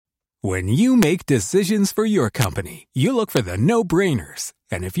When you make decisions for your company, you look for the no-brainers.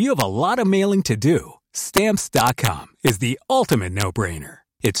 And if you have a lot of mailing to do, Stamps.com is the ultimate no-brainer.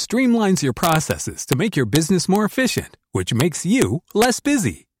 It streamlines your processes to make your business more efficient, which makes you less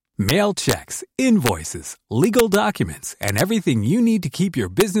busy. Mail checks, invoices, legal documents, and everything you need to keep your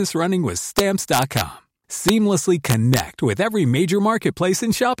business running with Stamps.com. Seamlessly connect with every major marketplace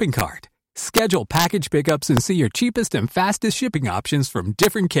and shopping cart. Schedule package pickups and see your cheapest and fastest shipping options from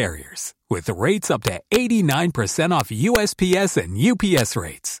different carriers, with rates up to 89% off USPS and UPS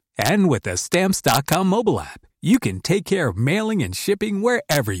rates. And with the Stamps.com mobile app, you can take care of mailing and shipping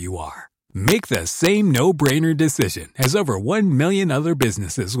wherever you are. Make the same no-brainer decision as over 1 million other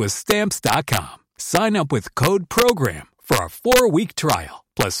businesses with Stamps.com. Sign up with code PROGRAM for a 4-week trial,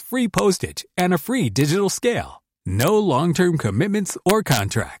 plus free postage and a free digital scale. No long-term commitments or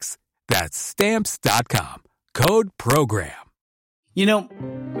contracts. That's Stamps.com. Code PROGRAM. You know,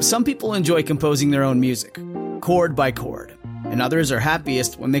 some people enjoy composing their own music, chord by chord, and others are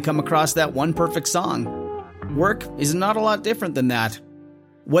happiest when they come across that one perfect song. Work is not a lot different than that.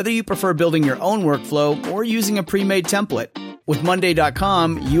 Whether you prefer building your own workflow or using a pre-made template, with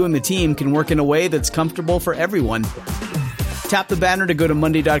Monday.com, you and the team can work in a way that's comfortable for everyone. Tap the banner to go to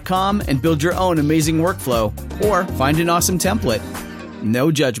Monday.com and build your own amazing workflow, or find an awesome template.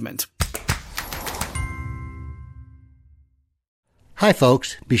 No judgment. Hi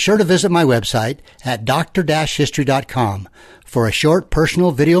folks, be sure to visit my website at dr-history.com for a short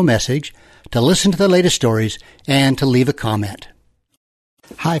personal video message, to listen to the latest stories, and to leave a comment.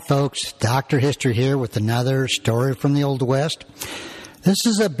 Hi folks, Dr. History here with another story from the Old West. This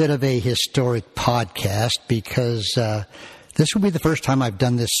is a bit of a historic podcast because this will be the first time I've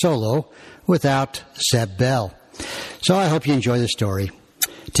done this solo without Zeb Bell. So I hope you enjoy the story.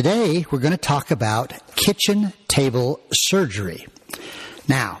 Today we're going to talk about kitchen table surgery.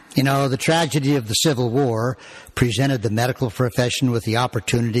 Now, you know, the tragedy of the Civil War presented the medical profession with the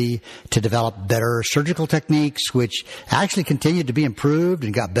opportunity to develop better surgical techniques, which actually continued to be improved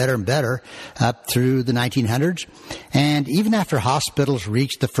and got better and better up through the 1900s. And even after hospitals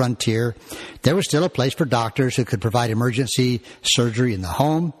reached the frontier, there was still a place for doctors who could provide emergency surgery in the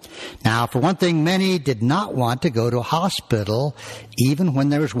home. Now, for one thing, many did not want to go to a hospital, even when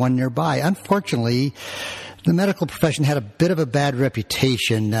there was one nearby. Unfortunately, the medical profession had a bit of a bad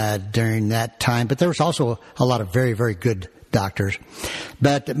reputation during that time, but there was also a lot of very, very good doctors.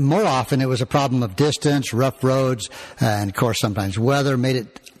 But more often it was a problem of distance, rough roads, and of course sometimes weather made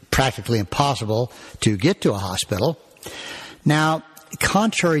it practically impossible to get to a hospital. Now,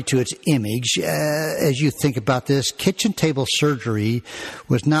 contrary to its image, as you think about this, kitchen table surgery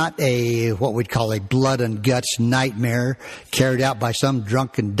was not what we'd call a blood and guts nightmare carried out by some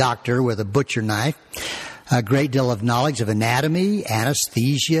drunken doctor with a butcher knife. A great deal of knowledge of anatomy,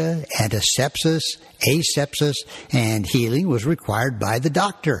 anesthesia, antisepsis, asepsis, and healing was required by the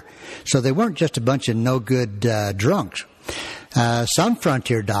doctor. So they weren't just a bunch of no-good drunks. Some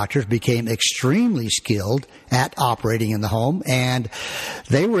frontier doctors became extremely skilled at operating in the home, and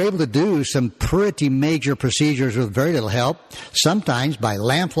they were able to do some pretty major procedures with very little help, sometimes by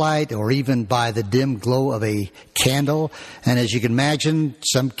lamplight or even by the dim glow of a candle. And as you can imagine,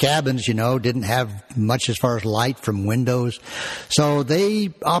 some cabins, didn't have much as far as light from windows. So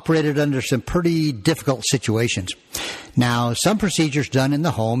they operated under some pretty difficult situations. Now, some procedures done in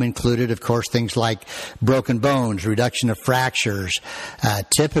the home included, of course, things like broken bones, reduction of fractures,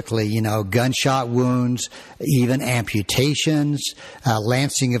 typically, gunshot wounds, even amputations,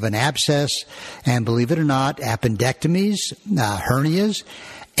 lancing of an abscess, and believe it or not, appendectomies, hernias,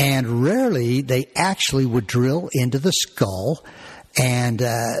 and rarely they actually would drill into the skull and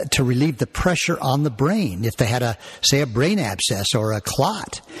to relieve the pressure on the brain if they had a brain abscess or a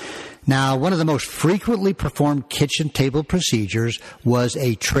clot. Now, one of the most frequently performed kitchen table procedures was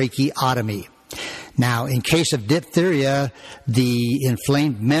a tracheotomy. Now, in case of diphtheria, the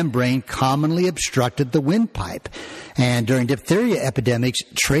inflamed membrane commonly obstructed the windpipe. And during diphtheria epidemics,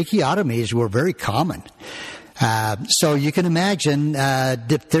 tracheotomies were very common. So you can imagine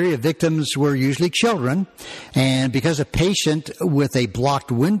diphtheria victims were usually children, and because a patient with a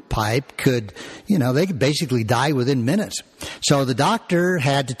blocked windpipe could basically die within minutes. So the doctor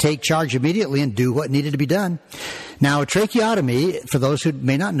had to take charge immediately and do what needed to be done. Now, a tracheotomy, for those who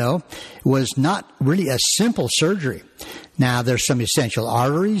may not know, was not really a simple surgery. Now, there's some essential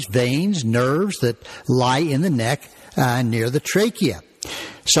arteries, veins, nerves that lie in the neck near the trachea.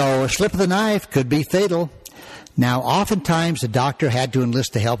 So a slip of the knife could be fatal. Now, oftentimes the doctor had to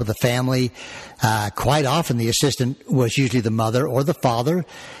enlist the help of the family. Quite often the assistant was usually the mother or the father.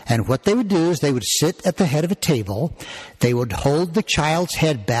 And what they would do is they would sit at the head of a table. They would hold the child's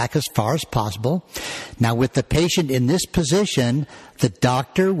head back as far as possible. Now, with the patient in this position, the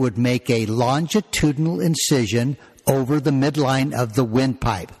doctor would make a longitudinal incision over the midline of the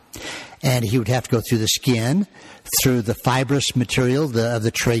windpipe. And he would have to go through the skin, through the fibrous material of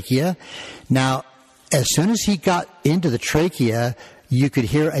the trachea. Now, as soon as he got into the trachea, you could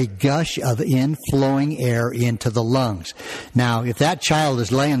hear a gush of inflowing air into the lungs. Now, if that child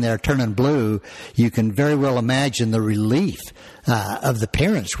is laying there turning blue, you can very well imagine the relief of the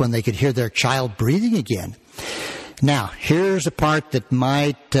parents when they could hear their child breathing again. Now, here's a part that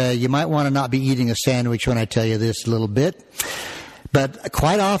you might want to not be eating a sandwich when I tell you this a little bit. But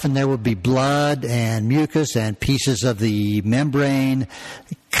quite often there would be blood and mucus and pieces of the membrane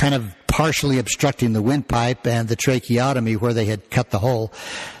kind of partially obstructing the windpipe and the tracheotomy where they had cut the hole.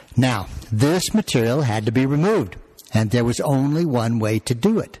 Now, this material had to be removed, and there was only one way to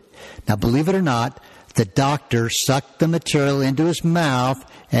do it. Now, believe it or not, the doctor sucked the material into his mouth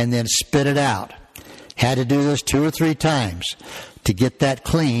and then spit it out. Had to do this 2 or 3 times to get that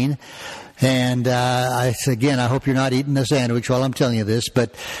clean. And again, I hope you're not eating a sandwich while I'm telling you this.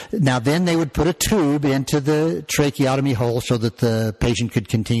 But now then they would put a tube into the tracheotomy hole so that the patient could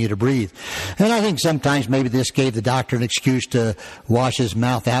continue to breathe. And I think sometimes maybe this gave the doctor an excuse to wash his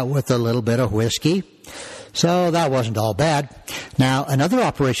mouth out with a little bit of whiskey. So that wasn't all bad. Now, another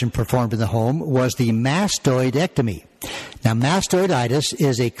operation performed in the home was the mastoidectomy. Now, mastoiditis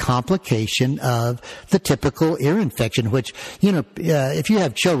is a complication of the typical ear infection, which, if you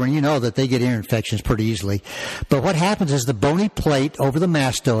have children, you know that they get ear infections pretty easily. But what happens is the bony plate over the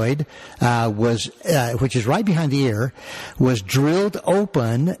mastoid, which is right behind the ear, was drilled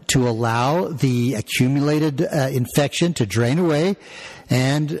open to allow the accumulated infection to drain away,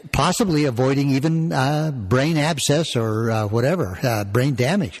 and possibly avoiding even brain abscess or brain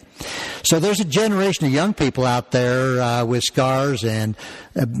damage. So there's a generation of young people out there with scars and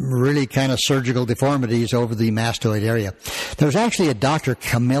really kind of surgical deformities over the mastoid area. There's actually a Dr.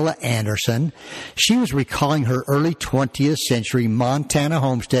 Camilla Anderson. She was recalling her early 20th century Montana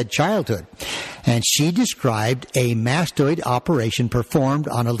homestead childhood, and she described a mastoid operation performed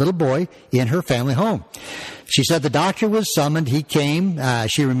on a little boy in her family home. She said the doctor was summoned. He came,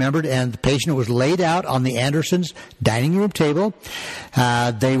 she remembered, and the patient was laid out on the Andersons' dining room table.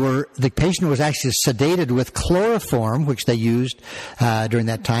 The patient was actually sedated with chloroform, which they used during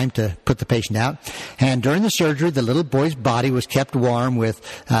that time to put the patient out. And during the surgery, the little boy's body was kept warm with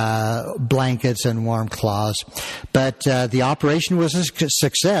blankets and warm cloths. But the operation was a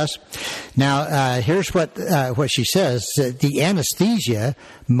success. Now, here's what she says. The anesthesia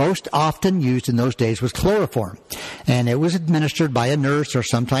most often used in those days was chloroform, and it was administered by a nurse or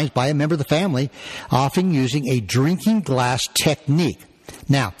sometimes by a member of the family, often using a drinking glass technique.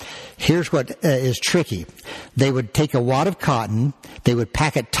 Now, here's what is tricky. They would take a wad of cotton, they would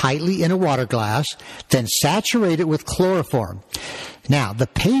pack it tightly in a water glass, then saturate it with chloroform. Now, the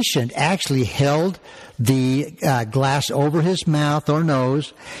patient actually held the glass over his mouth or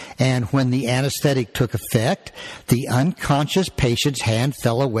nose, and when the anesthetic took effect, the unconscious patient's hand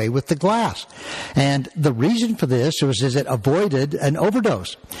fell away with the glass. And the reason for this was it avoided an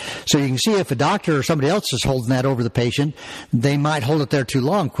overdose. So you can see if a doctor or somebody else is holding that over the patient, they might hold it there too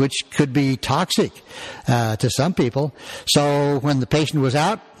long, which could be toxic to some people. So when the patient was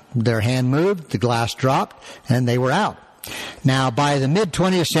out, their hand moved, the glass dropped, and they were out. Now, by the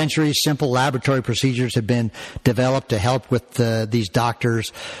mid-20th century, simple laboratory procedures had been developed to help with these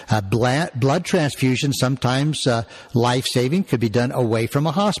doctors. Blood transfusion, sometimes life-saving, could be done away from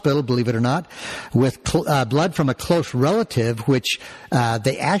a hospital, believe it or not, with blood from a close relative, which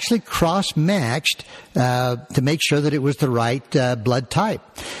they actually cross-matched to make sure that it was the right blood type.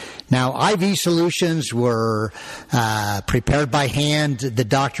 Now, IV solutions were prepared by hand. The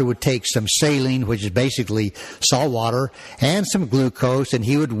doctor would take some saline, which is basically salt water, and some glucose, and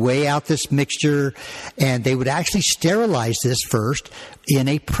he would weigh out this mixture, and they would actually sterilize this first in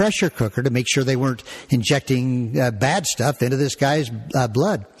a pressure cooker to make sure they weren't injecting bad stuff into this guy's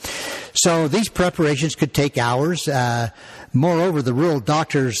blood. So these preparations could take hours. Moreover, the rural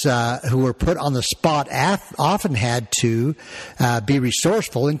doctors who were put on the spot often had to be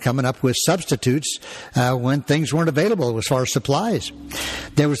resourceful in coming up with substitutes when things weren't available as far as supplies.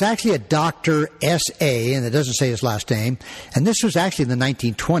 There was actually a Dr. S.A., and it doesn't say his last name, and this was actually in the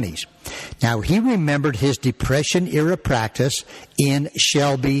 1920s. Now, he remembered his Depression-era practice in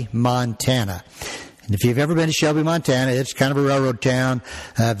Shelby, Montana. And if you've ever been to Shelby, Montana, it's kind of a railroad town,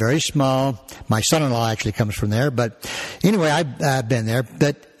 very small. My son-in-law actually comes from there. But anyway, I've been there.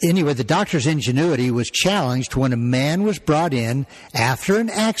 But anyway, the doctor's ingenuity was challenged when a man was brought in after an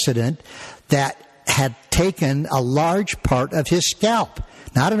accident that had taken a large part of his scalp.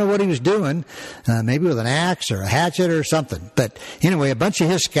 Now, I don't know what he was doing, maybe with an axe or a hatchet or something. But anyway, a bunch of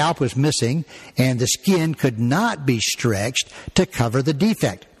his scalp was missing, and the skin could not be stretched to cover the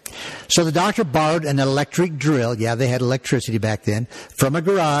defect. So the doctor borrowed an electric drill. Yeah, they had electricity back then, from a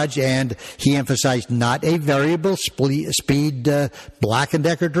garage, and he emphasized not a variable speed Black &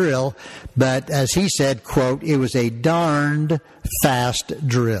 Decker drill, but as he said, quote, it was a darned fast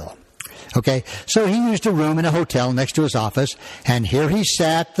drill. Okay, so he used a room in a hotel next to his office, and here he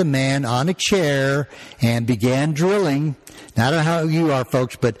sat the man on a chair and began drilling. Now, I don't know how you are,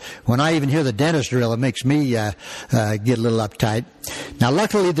 folks, but when I even hear the dentist drill, it makes me get a little uptight. Now,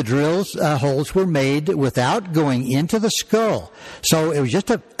 luckily, the drills holes were made without going into the skull. So it was just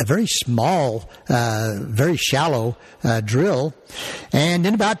a very small, very shallow drill. And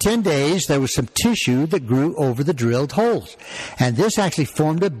in about 10 days, there was some tissue that grew over the drilled holes. And this actually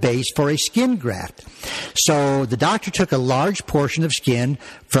formed a base for a skin graft. So the doctor took a large portion of skin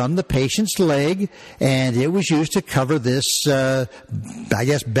from the patient's leg, and it was used to cover this, I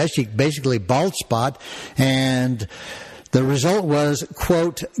guess, basically bald spot. And the result was,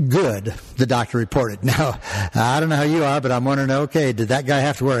 quote, good, the doctor reported. Now, I don't know how you are, but I'm wondering, okay, did that guy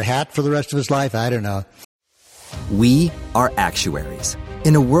have to wear a hat for the rest of his life? I don't know. We are actuaries.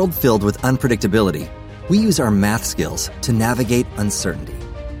 In a world filled with unpredictability, we use our math skills to navigate uncertainty.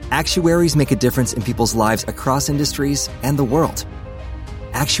 Actuaries make a difference in people's lives across industries and the world.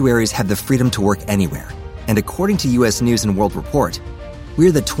 Actuaries have the freedom to work anywhere, and according to U.S. News & World Report,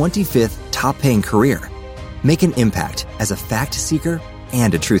 we're the 25th top-paying career. Make an impact as a fact seeker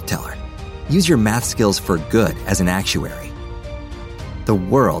and a truth teller. Use your math skills for good as an actuary. The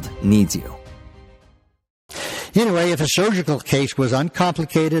world needs you. Anyway, if a surgical case was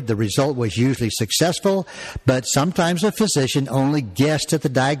uncomplicated, the result was usually successful, but sometimes a physician only guessed at the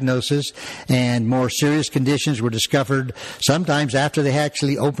diagnosis, and more serious conditions were discovered sometimes after they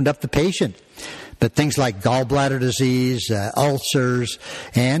actually opened up the patient. But things like gallbladder disease, ulcers,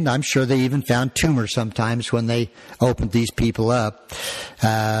 and I'm sure they even found tumors sometimes when they opened these people up.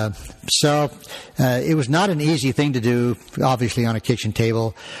 So it was not an easy thing to do, obviously, on a kitchen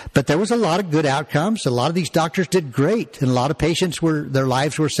table. But there was a lot of good outcomes. A lot of these doctors did great, and a lot of patients their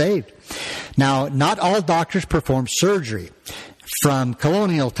lives were saved. Now, not all doctors performed surgery. From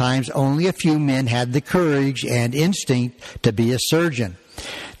colonial times, only a few men had the courage and instinct to be a surgeon.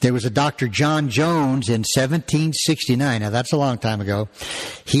 There was a Dr. John Jones in 1769. Now, that's a long time ago.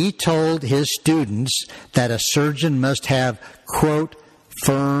 He told his students that a surgeon must have, quote,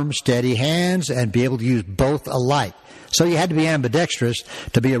 firm, steady hands and be able to use both alike. So you had to be ambidextrous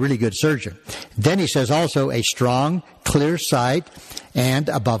to be a really good surgeon. Then he says also a strong, clear sight, and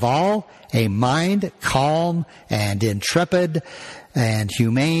above all, a mind calm and intrepid and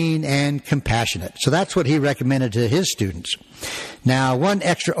humane and compassionate. So that's what he recommended to his students. Now, one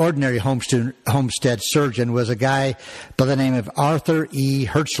extraordinary homestead surgeon was a guy by the name of Arthur E.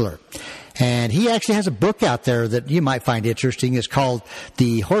 Hertzler. And he actually has a book out there that you might find interesting. It's called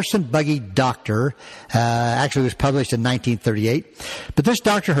The Horse and Buggy Doctor. Actually, it was published in 1938. But this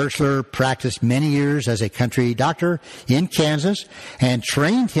Dr. Hertzler practiced many years as a country doctor in Kansas and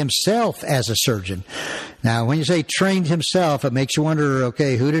trained himself as a surgeon. Now, when you say trained himself, it makes you wonder,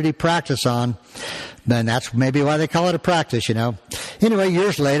 okay, who did he practice on? And that's maybe why they call it a practice, you know. Anyway,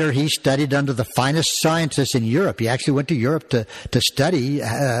 years later, he studied under the finest scientists in Europe. He actually went to Europe to study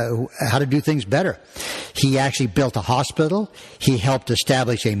how to do things better. He actually built a hospital. He helped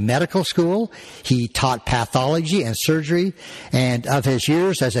establish a medical school. He taught pathology and surgery. And of his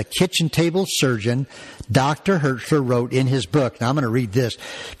years as a kitchen table surgeon, Dr. Hertzler wrote in his book, now I'm going to read this,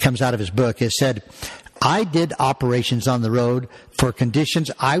 it comes out of his book, it said, I did operations on the road for conditions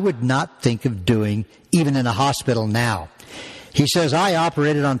I would not think of doing even in a hospital now. He says, I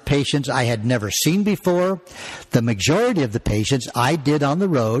operated on patients I had never seen before. The majority of the patients I did on the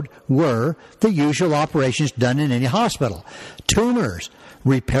road were the usual operations done in any hospital. Tumors,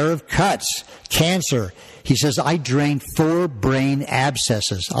 repair of cuts, cancer. He says, I drained 4 brain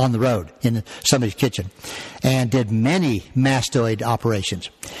abscesses on the road in somebody's kitchen and did many mastoid operations.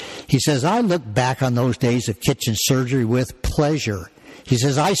 He says, I look back on those days of kitchen surgery with pleasure. He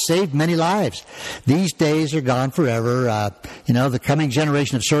says, I saved many lives. These days are gone forever. The coming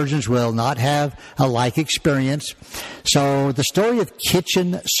generation of surgeons will not have a like experience. So the story of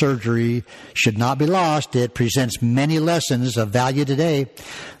kitchen surgery should not be lost. It presents many lessons of value today.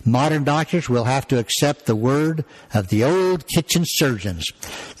 Modern doctors will have to accept the word of the old kitchen surgeons,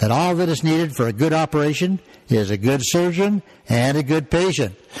 that all that is needed for a good operation is a good surgeon and a good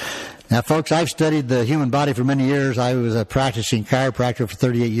patient. Now, folks, I've studied the human body for many years. I was a practicing chiropractor for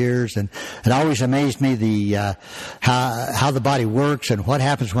 38 years, and it always amazed me how the body works and what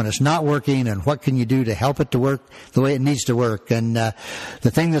happens when it's not working and what can you do to help it to work the way it needs to work. And the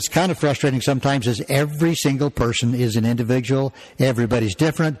thing that's kind of frustrating sometimes is every single person is an individual. Everybody's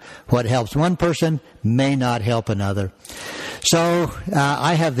different. What helps one person may not help another. So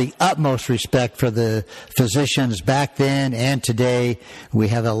I have the utmost respect for the physicians back then and today. We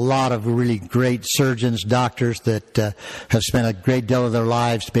have a lot of really great surgeons, doctors that have spent a great deal of their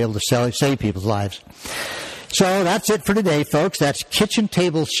lives to be able to save people's lives. So that's it for today, folks. That's kitchen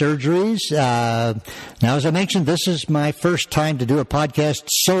table surgeries. Now, as I mentioned, this is my first time to do a podcast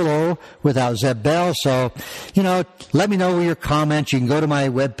solo without Zeb Bell. So, let me know your comments. You can go to my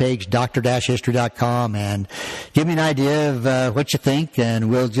webpage, dr-history.com, and give me an idea of what you think, and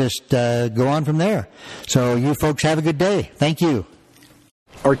we'll just go on from there. So you folks have a good day. Thank you.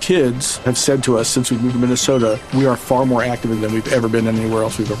 Our kids have said to us since we moved to Minnesota, we are far more active than we've ever been anywhere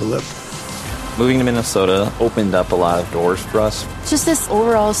else we've ever lived. Moving to Minnesota opened up a lot of doors for us. Just this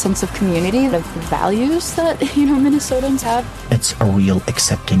overall sense of community, of values that, Minnesotans have. It's a real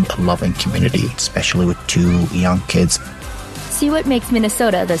accepting, loving community, especially with 2 young kids. See what makes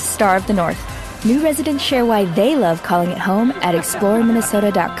Minnesota the star of the North. New residents share why they love calling it home at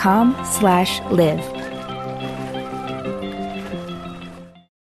exploreminnesota.com/live.